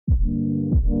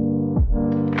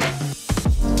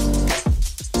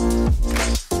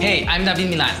Hey, I'm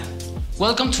Milan.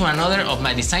 Welcome to another of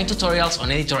my design tutorials on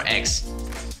Editor X.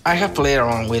 I have played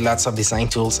around with lots of design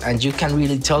tools and you can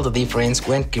really tell the difference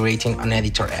when creating on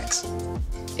Editor X.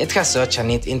 It has such a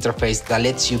neat interface that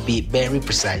lets you be very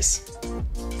precise.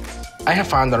 I have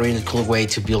found a really cool way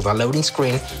to build a loading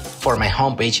screen for my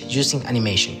homepage using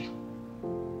animation.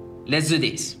 Let's do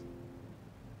this.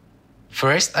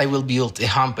 First, I will build a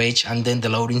homepage and then the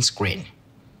loading screen.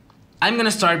 I'm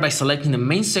gonna start by selecting the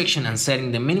main section and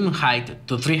setting the minimum height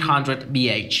to 300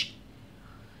 VH.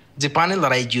 The panel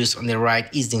that I use on the right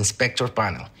is the inspector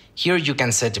panel. Here you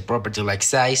can set a property like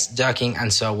size, docking,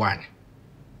 and so on.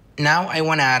 Now I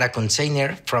want to add a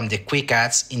container from the quick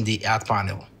adds in the add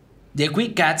panel. The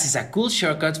quick adds is a cool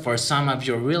shortcut for some of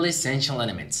your really essential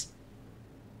elements.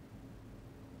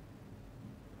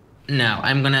 Now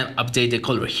I'm gonna update the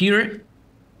color here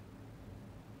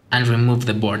and remove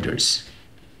the borders.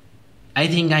 I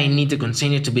think I need the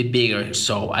container to be bigger,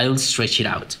 so I'll stretch it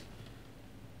out.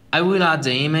 I will add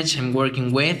the image I'm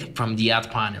working with from the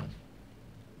add panel.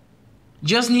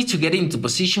 Just need to get it into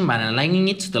position by aligning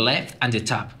it to the left and the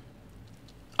top.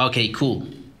 Okay, cool.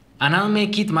 And I'll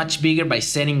make it much bigger by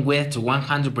setting width to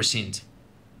 100%.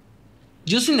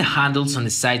 Using the handles on the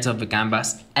sides of the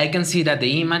canvas, I can see that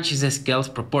the image is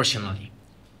scaled proportionally.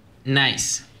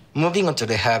 Nice. Moving on to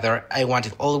the header, I want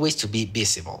it always to be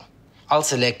visible. I'll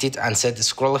select it and set the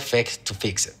scroll effect to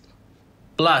fix it.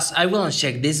 Plus, I will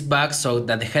uncheck this box so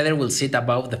that the header will sit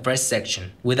above the first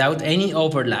section, without any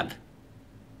overlap.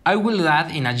 I will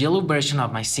add in a yellow version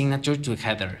of my signature to the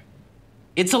header.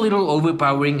 It's a little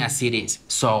overpowering as it is,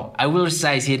 so I will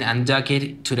resize it and dock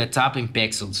it to the top in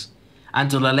pixels,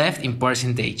 and to the left in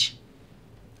percentage.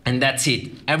 And that's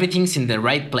it, everything's in the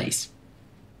right place.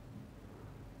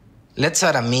 Let's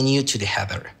add a menu to the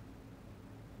header.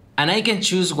 And I can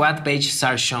choose what pages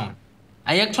are shown.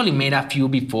 I actually made a few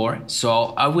before, so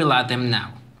I will add them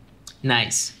now.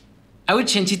 Nice. I will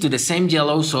change it to the same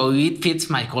yellow so it fits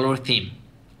my color theme.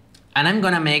 And I'm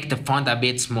gonna make the font a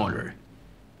bit smaller.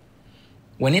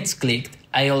 When it's clicked,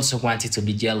 I also want it to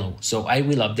be yellow, so I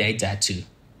will update that too.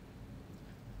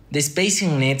 The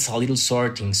spacing needs a little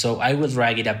sorting, so I will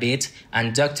drag it a bit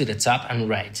and dock to the top and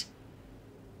right.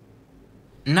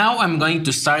 Now I'm going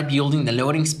to start building the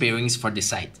loading experience for the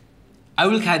site. I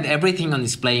will hide everything on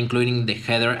display including the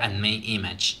header and main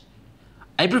image.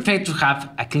 I prefer to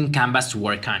have a clean canvas to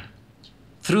work on.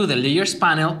 Through the Layers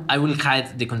panel, I will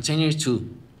hide the container too.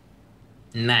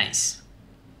 Nice.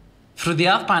 Through the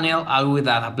Add panel, I will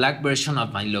add a black version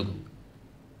of my logo.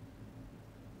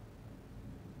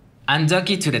 And dock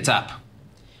it to the top.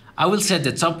 I will set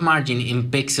the top margin in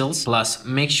pixels plus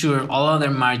make sure all other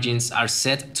margins are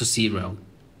set to 0.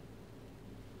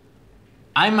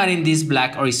 I'm adding this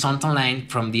black horizontal line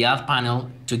from the Add panel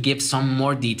to give some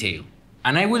more detail,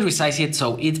 and I will resize it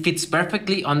so it fits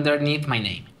perfectly underneath my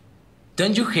name.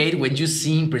 Don't you hate when you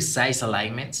see imprecise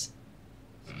alignments?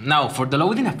 Now for the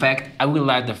loading effect, I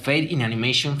will add the fade in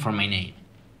animation for my name,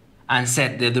 and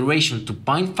set the duration to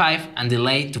 0.5 and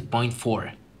delay to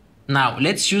 0.4. Now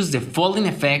let's use the folding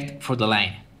effect for the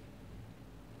line.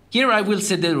 Here I will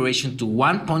set the duration to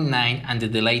 1.9 and the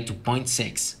delay to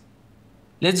 0.6.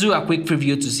 Let's do a quick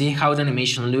preview to see how the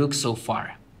animation looks so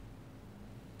far.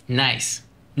 Nice,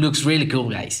 looks really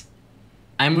cool guys.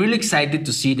 I'm really excited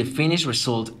to see the finished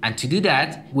result, and to do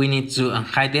that, we need to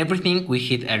unhide everything we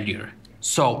hid earlier.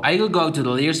 So I will go to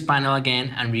the Layers panel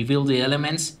again and reveal the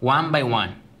elements one by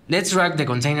one. Let's drag the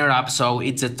container up so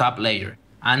it's the top layer.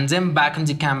 And then back on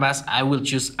the canvas, I will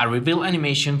choose a reveal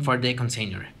animation for the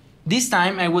container. This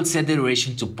time I will set the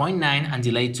duration to 0.9 and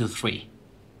delay to 3.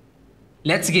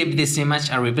 Let's give this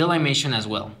image a reveal animation as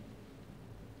well.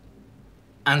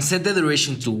 And set the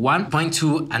duration to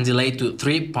 1.2 and delay to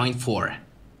 3.4.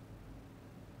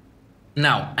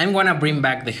 Now I'm gonna bring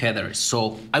back the header,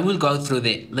 so I will go through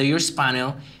the Layers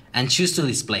panel and choose to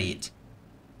display it.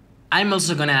 I'm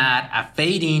also gonna add a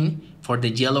fade in for the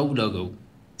yellow logo,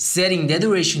 setting the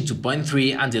duration to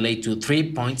 0.3 and delay to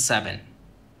 3.7.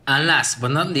 And last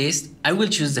but not least, I will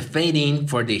choose the fade in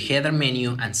for the header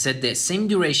menu and set the same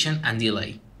duration and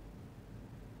delay.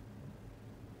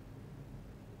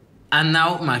 And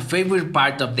now my favorite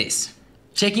part of this,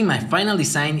 checking my final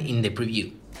design in the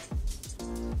preview.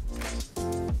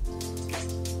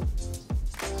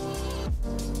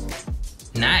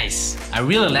 Nice, I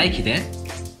really like it, eh?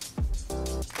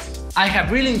 I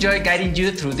have really enjoyed guiding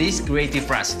you through this creative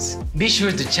process. Be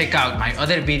sure to check out my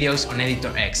other videos on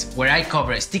Editor X, where I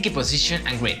cover sticky position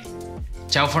and grid.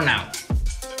 Ciao for now!